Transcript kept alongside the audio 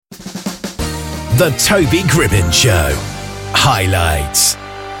The Toby Gribbin Show. Highlights.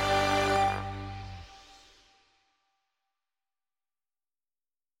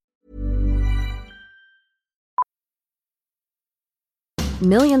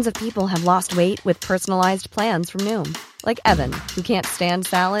 Millions of people have lost weight with personalized plans from Noom. Like Evan, who can't stand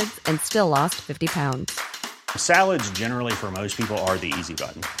salads and still lost 50 pounds. Salads generally for most people are the easy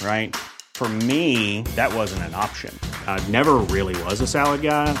button, right? For me, that wasn't an option. I never really was a salad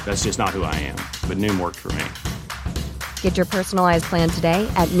guy. That's just not who I am. But Noom worked for me. Get your personalized plan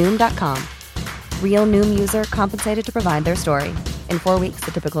today at Noom.com. Real Noom user compensated to provide their story. In 4 weeks,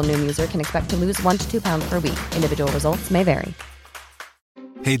 the typical Noom user can expect to lose 1 to 2 pounds per week. Individual results may vary.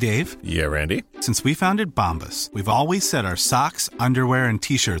 Hey, Dave. Yeah, Randy. Since we founded Bombas, we've always said our socks, underwear, and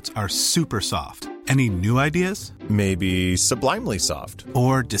T-shirts are super soft. Any new ideas? Maybe sublimely soft.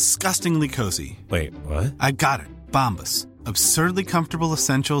 Or disgustingly cozy. Wait, what? I got it. Bombas. Absurdly comfortable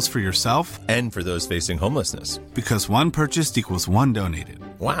essentials for yourself and for those facing homelessness. Because one purchased equals one donated.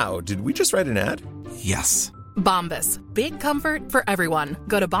 Wow, did we just write an ad? Yes. Bombas. Big comfort for everyone.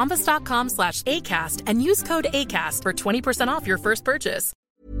 Go to bombas.com/ACAST and use code ACAST for 20% off your first purchase.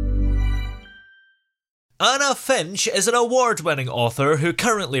 Anna Finch is an award-winning author who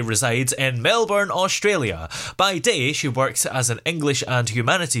currently resides in Melbourne, Australia. By day, she works as an English and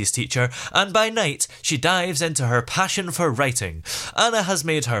humanities teacher, and by night, she dives into her passion for writing. Anna has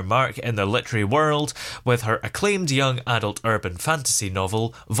made her mark in the literary world with her acclaimed young adult urban fantasy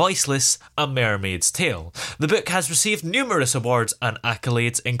novel, Voiceless, A Mermaid's Tale. The book has received numerous awards and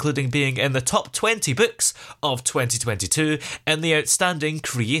accolades, including being in the top 20 books of 2022 in the Outstanding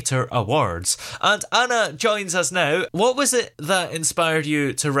Creator Awards. And Anna joins us now. What was it that inspired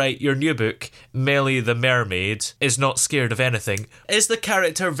you to write your new book, Melly the Mermaid is Not Scared of Anything? Is the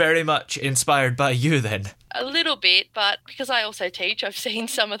character very much inspired by you then? A little bit, but because I also teach, I've seen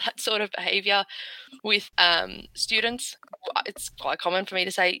some of that sort of behaviour with students. It's quite common for me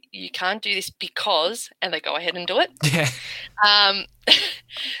to say, you can't do this because, and they go ahead and do it. Yeah.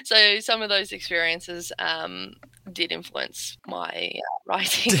 So some of those experiences did influence my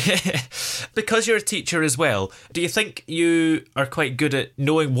writing. Because you're a teacher as well, do you think you are quite good at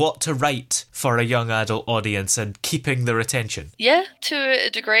knowing what to write for a young adult audience and keeping their attention? Yeah, to a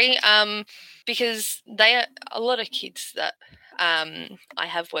degree, because a lot of kids that I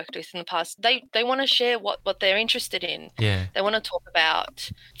have worked with in the past, they want to share what they're interested in. Yeah. They want to talk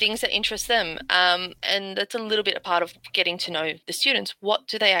about things that interest them. And that's a little bit a part of getting to know the students. What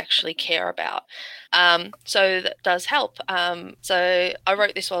do they actually care about? So that does help. So I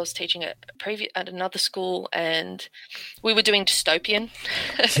wrote this while I was teaching at another school, and we were doing dystopian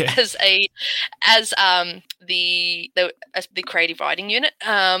as the creative writing unit.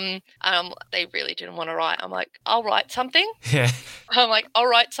 They really didn't want to write. I'm like, I'll write something. Yeah. I'm like, I'll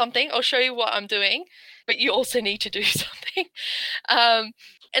write something. I'll show you what I'm doing, but you also need to do something.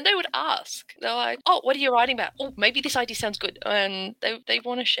 And they would ask. They're like, oh, what are you writing about? Oh, maybe this idea sounds good. And they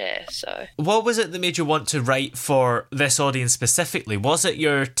want to share, so. What was it that made you want to write for this audience specifically? Was it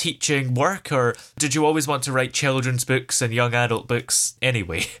your teaching work, or did you always want to write children's books and young adult books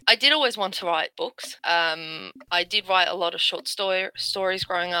anyway? I did always want to write books. I did write a lot of short stories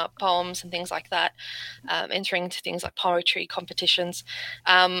growing up, poems and things like that, entering into things like poetry competitions.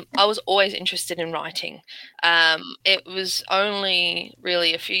 I was always interested in writing. It was only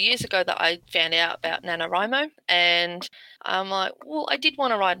really a few years ago that I found out about NaNoWriMo, and I'm like, well, I did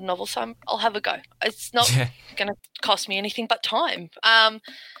want to write a novel, so I'll have a go. It's not going to cost me anything but time. And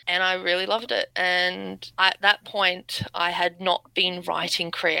I really loved it. And at that point, I had not been writing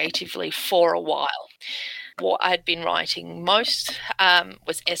creatively for a while. What I had been writing most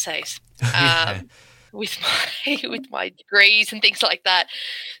was essays. With my degrees and things like that.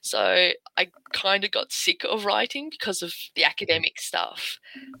 So I kind of got sick of writing because of the academic stuff.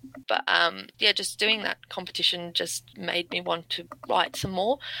 But just doing that competition just made me want to write some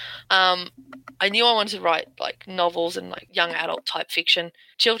more. I knew I wanted to write like novels and like young adult type fiction.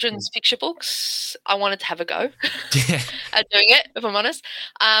 Children's fiction books, I wanted to have a go at doing it, if I'm honest.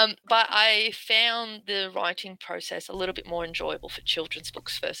 But I found the writing process a little bit more enjoyable for children's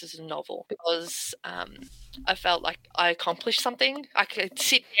books versus a novel, because I felt like I accomplished something. I could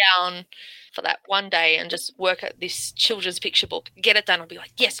sit down for that one day and just work at this children's picture book, get it done. I'll be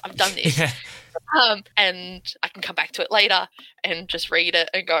like, yes, I've done this. And I can come back to it later and just read it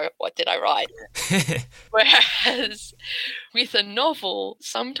and go, what did I write? Whereas with a novel,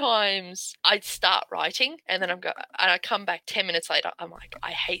 sometimes I'd start writing and then I come back 10 minutes later, I'm like,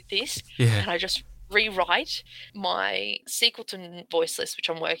 I hate this. And I just rewrite my Secleton voice list, which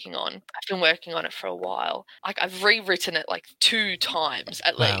I'm working on. I've been working on it for a while. Like, I've rewritten it like 2 times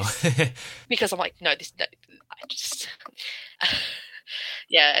at least because I'm like, no, I just,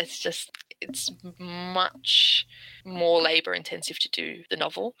 yeah, it's much more labor intensive to do the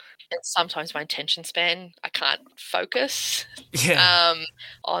novel. And sometimes my attention span, I can't focus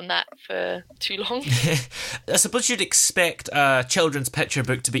on that for too long. I suppose you'd expect a children's picture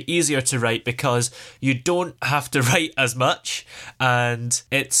book to be easier to write because you don't have to write as much and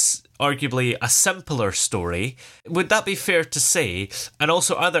it's arguably a simpler story. Would that be fair to say? And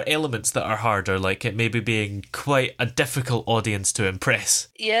also, are there elements that are harder, like it maybe being quite a difficult audience to impress?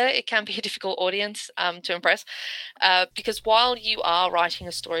 Yeah, it can be a difficult audience to impress because while you are writing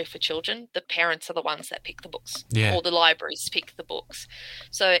a story for children, the parents are the ones that pick the books or the libraries pick the books.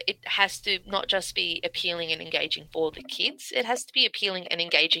 So it has to not just be appealing and engaging for the kids, it has to be appealing and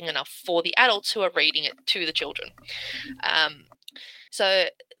engaging enough for the adults who are reading it to the children. So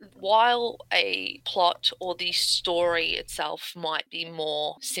while a plot or the story itself might be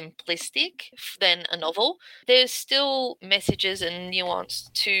more simplistic than a novel, there's still messages and nuance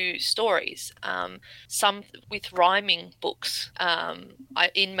to stories. Some with rhyming books.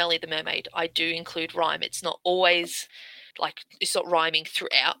 In Melly the Mermaid, I do include rhyme. It's not always it's not rhyming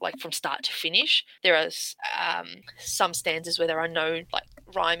throughout, like from start to finish. There are some stanzas where there are no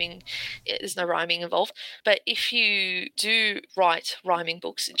rhyming, there's no rhyming involved. But if you do write rhyming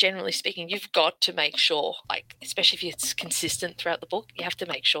books, generally speaking, you've got to make sure, especially if it's consistent throughout the book, you have to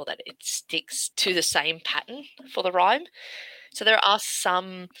make sure that it sticks to the same pattern for the rhyme. So there are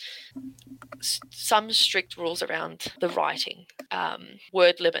some strict rules around the writing.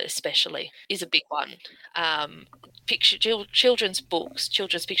 Word limit especially is a big one. Children's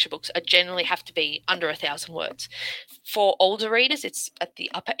picture books generally have to be under 1,000 words. For older readers, it's at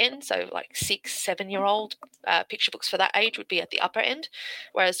the upper end. So 6-7-year-old picture books for that age would be at the upper end.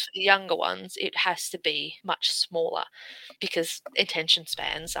 Whereas for the younger ones, it has to be much smaller because attention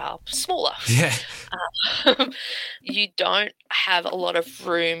spans are smaller. Yeah. You don't have a lot of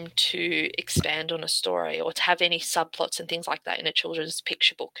room to expand on a story or to have any subplots and things like that in a children's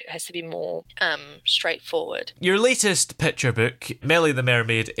picture book. It has to be more straightforward. Your latest picture book, Melly the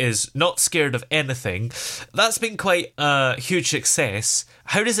Mermaid, is Not Scared of Anything. That's been quite a huge success.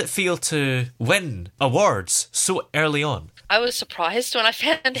 How does it feel to win awards so early on? I was surprised when I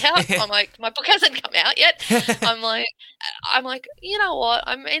found out. I'm like, my book hasn't come out yet. I'm like, you know what?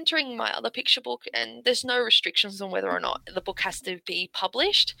 I'm entering my other picture book and there's no restrictions on whether or not the book has to be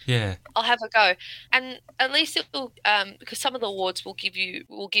published. Yeah. I'll have a go. And at least it will, because some of the awards will give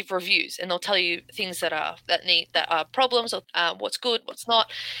reviews and they'll tell you things that are problems or what's good, what's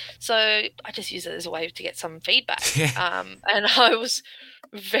not. So I just use it as a way to get some feedback. And I was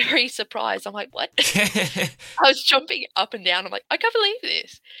very surprised. I'm like, what? I was jumping up and down. I'm like, I can't believe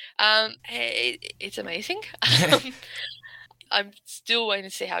this. It's amazing. I'm still waiting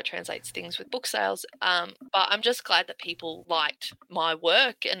to see how it translates things with book sales. But I'm just glad that people liked my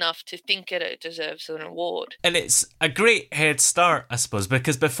work enough to think it deserves an award. And it's a great head start, I suppose,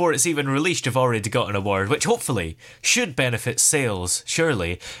 because before it's even released, you've already got an award, which hopefully should benefit sales,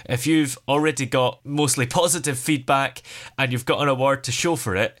 surely. If you've already got mostly positive feedback and you've got an award to show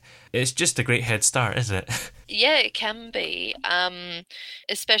for it, it's just a great head start, isn't it? Yeah, it can be,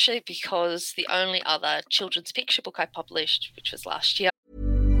 especially because the only other children's picture book I published, which was last year.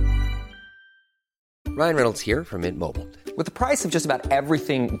 Ryan Reynolds here from Mint Mobile. With the price of just about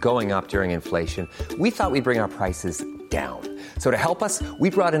everything going up during inflation, we thought we'd bring our prices down. So to help us, we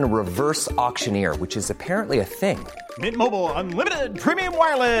brought in a reverse auctioneer, which is apparently a thing. Mint Mobile Unlimited Premium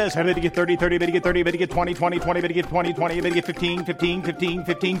Wireless. How to get 30, 30, bit to get 30, bit to get 20, 20, 20, bit to get 20, 20, bit to get 15, 15, 15,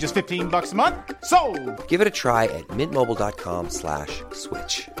 15, just $15 a month? Sold! Give it a try at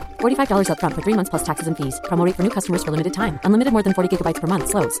mintmobile.com/switch. $45 up front for 3 months plus taxes and fees. Promo rate for new customers for limited time. Unlimited more than 40 gigabytes per month.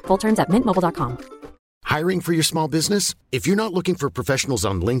 Slows full terms at mintmobile.com. Hiring for your small business? If you're not looking for professionals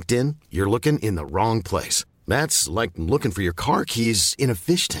on LinkedIn, you're looking in the wrong place. That's like looking for your car keys in a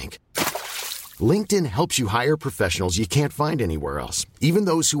fish tank. LinkedIn helps you hire professionals you can't find anywhere else, even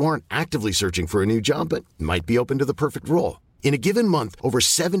those who aren't actively searching for a new job but might be open to the perfect role. In a given month, over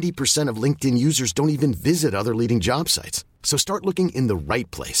 70% of LinkedIn users don't even visit other leading job sites. So start looking in the right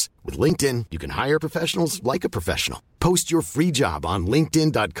place. With LinkedIn, you can hire professionals like a professional. Post your free job on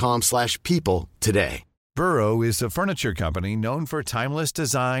linkedin.com/people today. Burrow is a furniture company known for timeless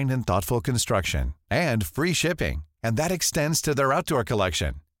design and thoughtful construction and free shipping, and that extends to their outdoor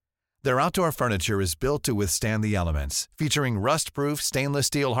collection. Their outdoor furniture is built to withstand the elements, featuring rust-proof stainless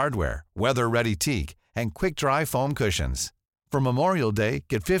steel hardware, weather-ready teak, and quick-dry foam cushions. For Memorial Day,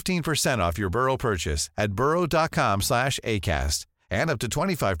 get 15% off your Burrow purchase at burrow.com/ACAST and up to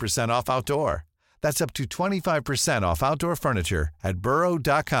 25% off outdoor. That's up to 25% off outdoor furniture at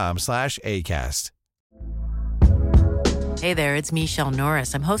burrow.com/ACAST. Hey there, it's Michelle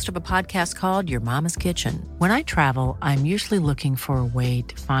Norris. I'm host of a podcast called Your Mama's Kitchen. When I travel, I'm usually looking for a way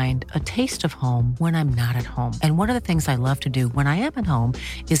to find a taste of home when I'm not at home. And one of the things I love to do when I am at home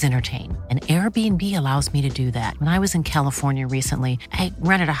is entertain. And Airbnb allows me to do that. When I was in California recently, I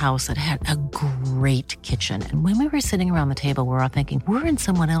rented a house that had a great kitchen. And when we were sitting around the table, we were all thinking, we're in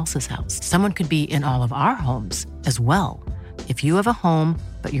someone else's house. Someone could be in all of our homes as well. If you have a home,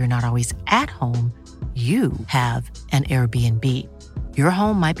 but you're not always at home, you have an Airbnb. Your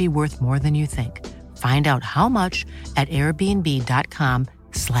home might be worth more than you think. Find out how much at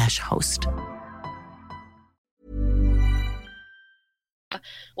airbnb.com/host.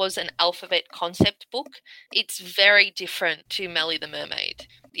 Was an alphabet concept book. It's very different to Melly the Mermaid.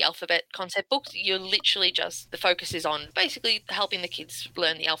 The alphabet concept book, you're literally just, the focus is on basically helping the kids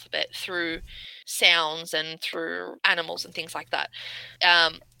learn the alphabet through sounds and through animals and things like that.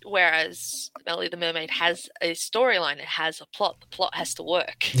 Whereas Melly the Mermaid has a storyline, it has a plot. The plot has to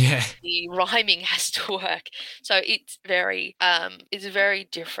work. Yeah. The rhyming has to work. So it's very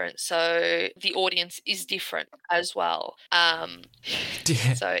different. So the audience is different as well.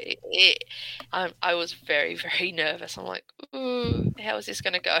 So I was very, very nervous. I'm like, ooh, how is this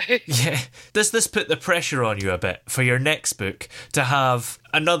going to go? Yeah. Does this put the pressure on you a bit for your next book to have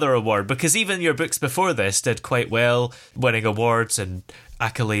another award? Because even your books before this did quite well, winning awards and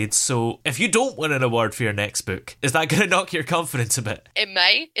accolades. So if you don't win an award for your next book, is that going to knock your confidence a bit? It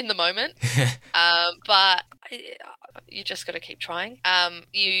may in the moment, but you just got to keep trying.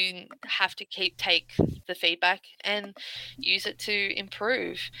 You have to take the feedback and use it to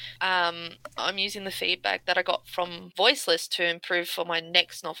improve. I'm using the feedback that I got from Voiceless to improve for my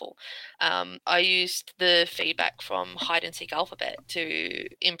next novel. I used the feedback from Hide and Seek Alphabet to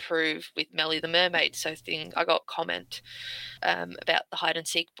improve with Melly the Mermaid. So I got comment about the Hide and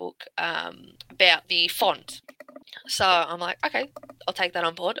Seek book about the font. So I'm like, okay, I'll take that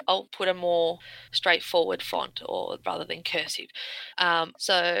on board. I'll put a more straightforward font, or rather than cursive.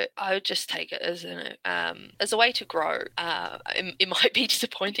 So I would just take it as a way to grow. It might be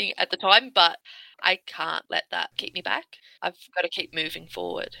disappointing at the time, but I can't let that keep me back. I've got to keep moving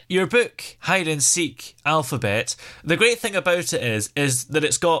forward. Your book, Hide and Seek Alphabet, the great thing about it is that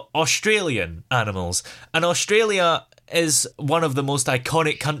it's got Australian animals. And Australia is one of the most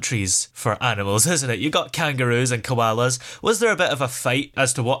iconic countries for animals, isn't it? You got kangaroos and koalas. Was there a bit of a fight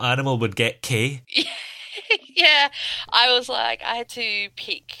as to what animal would get K? Yeah, I was like, I had to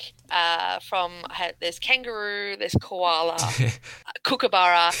pick there's kangaroo, there's koala,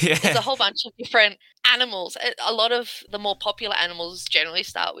 kookaburra. Yeah. There's a whole bunch of different animals. A lot of the more popular animals generally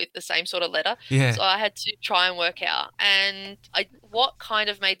start with the same sort of letter. Yeah. So I had to try and work out. And what kind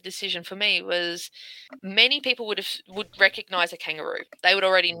of made the decision for me was many people would recognize a kangaroo. They would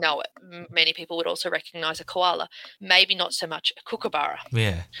already know it. Many people would also recognize a koala. Maybe not so much a kookaburra.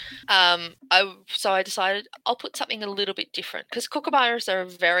 Yeah. So I decided I'll put something a little bit different, because kookaburras are a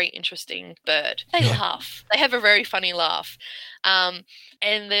very interesting bird. They laugh. They have a very funny laugh. And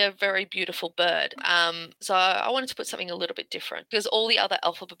they're a very beautiful bird. So I wanted to put something a little bit different, because all the other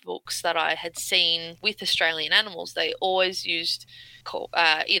alphabet books that I had seen with Australian animals, they always used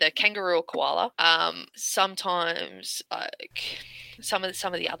either kangaroo or koala. Sometimes some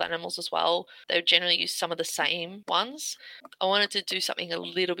of the other animals as well, they would generally use some of the same ones. I wanted to do something a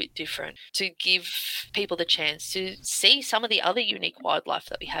little bit different to give people the chance to see some of the other unique wildlife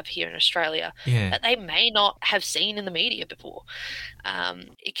that we have here in Australia that they may not have seen in the media before.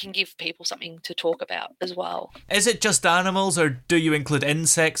 It can give people something to talk about as well. Is it just animals, or do you include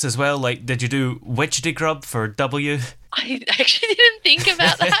insects as well? Like, did you do witchetty grub for W? I actually didn't think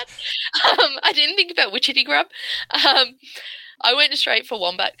about that. I didn't think about witchetty grub. I went straight for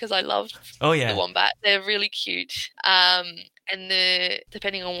wombat because I love the wombat. They're really cute. And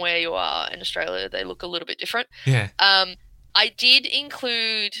depending on where you are in Australia, they look a little bit different. Yeah. I did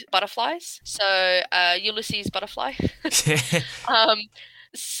include butterflies. So Ulysses butterfly.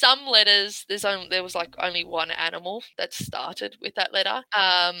 Some letters, there was like only one animal that started with that letter.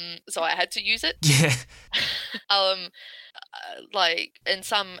 So I had to use it. Yeah. And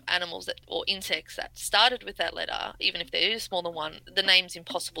some animals or insects that started with that letter, even if there is more than one, the name's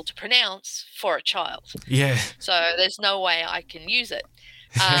impossible to pronounce for a child. Yeah. So there's no way I can use it.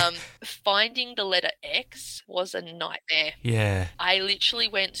 Finding the letter X was a nightmare. Yeah. I literally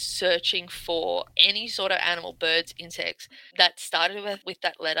went searching for any sort of animal, birds, insects, that started with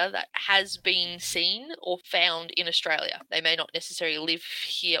that letter that has been seen or found in Australia. They may not necessarily live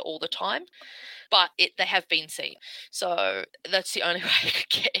here all the time, but they have been seen. So that's the only way I could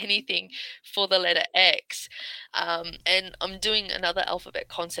get anything for the letter X. And I'm doing another alphabet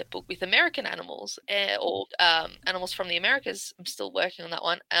concept book with American animals, or animals from the Americas. I'm still working on that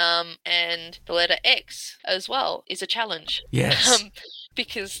one. And the letter X as well is a challenge. Yes.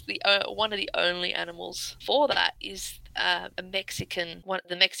 Because one of the only animals for that is the Mexican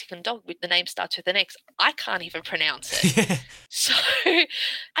dog with the name starts with an X. I can't even pronounce it. So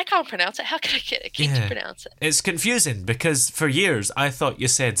I can't pronounce it. How can I get a kid to pronounce it? It's confusing because for years I thought you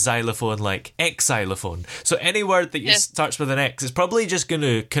said xylophone like X-xylophone. So any word that starts with an X is probably just going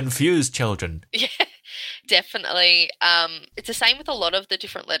to confuse children. Yeah. Definitely. It's the same with a lot of the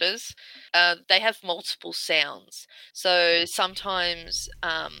different letters. They have multiple sounds. So sometimes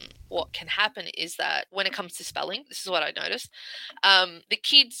what can happen is that when it comes to spelling, this is what I noticed, the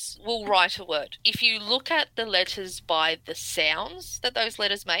kids will write a word. If you look at the letters by the sounds that those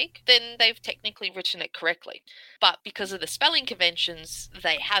letters make, then they've technically written it correctly. But because of the spelling conventions,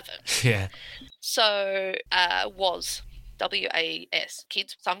 they haven't. Yeah. So was... W-A-S.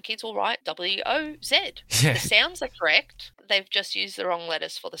 Some kids will write W-O-Z. Yeah. The sounds are correct. They've just used the wrong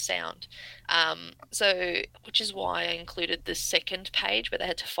letters for the sound. Which is why I included the second page where they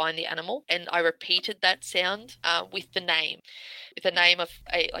had to find the animal, and I repeated that sound with the name of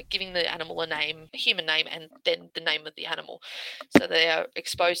giving the animal a name, a human name, and then the name of the animal. So they are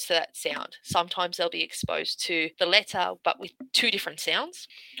exposed to that sound. Sometimes they'll be exposed to the letter, but with two different sounds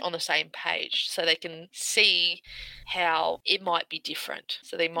on the same page, so they can see how it might be different.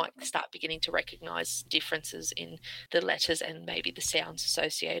 So they might start beginning to recognize differences in the letters and maybe the sounds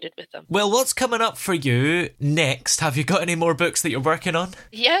associated with them. Well, what's coming up for you next? Have you got any more books that you're working on?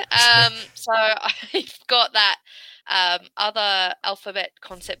 Yeah, so I've got that other alphabet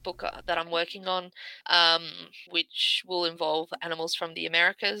concept book that I'm working on, which will involve animals from the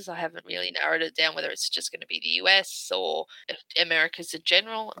Americas. I haven't really narrowed it down whether it's just going to be the US or Americas in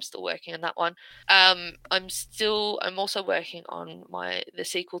general. I'm still working on that one. I'm also working on the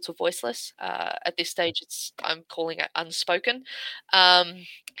sequel to Voiceless. At this stage, I'm calling it Unspoken.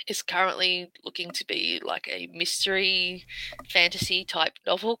 It's currently looking to be like a mystery fantasy type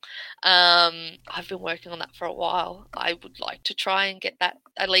novel. I've been working on that for a while. I would like to try and get that,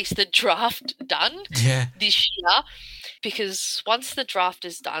 at least the draft, done this year, because once the draft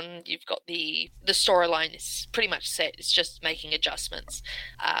is done, you've got the storyline is pretty much set. It's just making adjustments.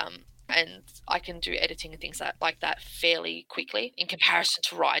 And I can do editing and things like that fairly quickly in comparison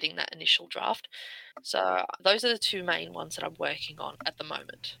to writing that initial draft. So those are the two main ones that I'm working on at the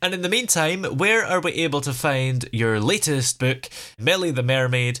moment. And in the meantime, where are we able to find your latest book, Melly the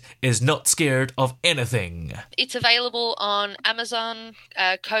Mermaid is Not Scared of Anything? It's available on Amazon,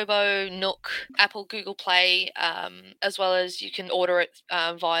 Kobo, Nook, Apple, Google Play, as well as you can order it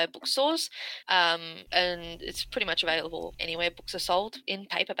via bookstores. And it's pretty much available anywhere books are sold, in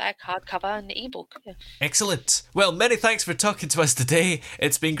paperback, hardcover, and ebook. Yeah. Excellent. Well, many thanks for talking to us today.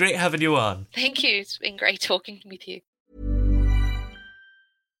 It's been great having you on. Thank you. It's been great talking with you.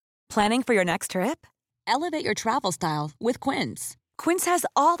 Planning for your next trip? Elevate your travel style with Quince. Quince has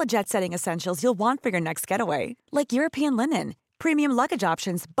all the jet-setting essentials you'll want for your next getaway, like European linen, premium luggage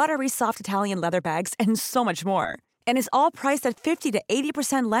options, buttery soft Italian leather bags, and so much more. And is all priced at 50 to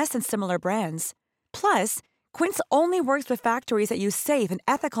 80% less than similar brands. Plus, Quince only works with factories that use safe and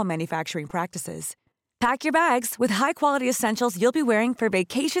ethical manufacturing practices. Pack your bags with high-quality essentials you'll be wearing for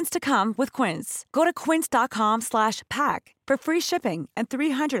vacations to come with Quince. Go to quince.com/pack for free shipping and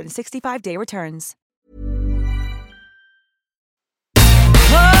 365-day returns.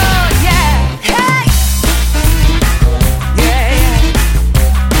 Oh, yeah! Hey! Yeah, yeah.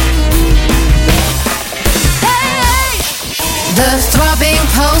 Hey! The throbbing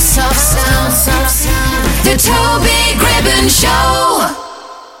pulse of sound. The Toby Gribbon Show.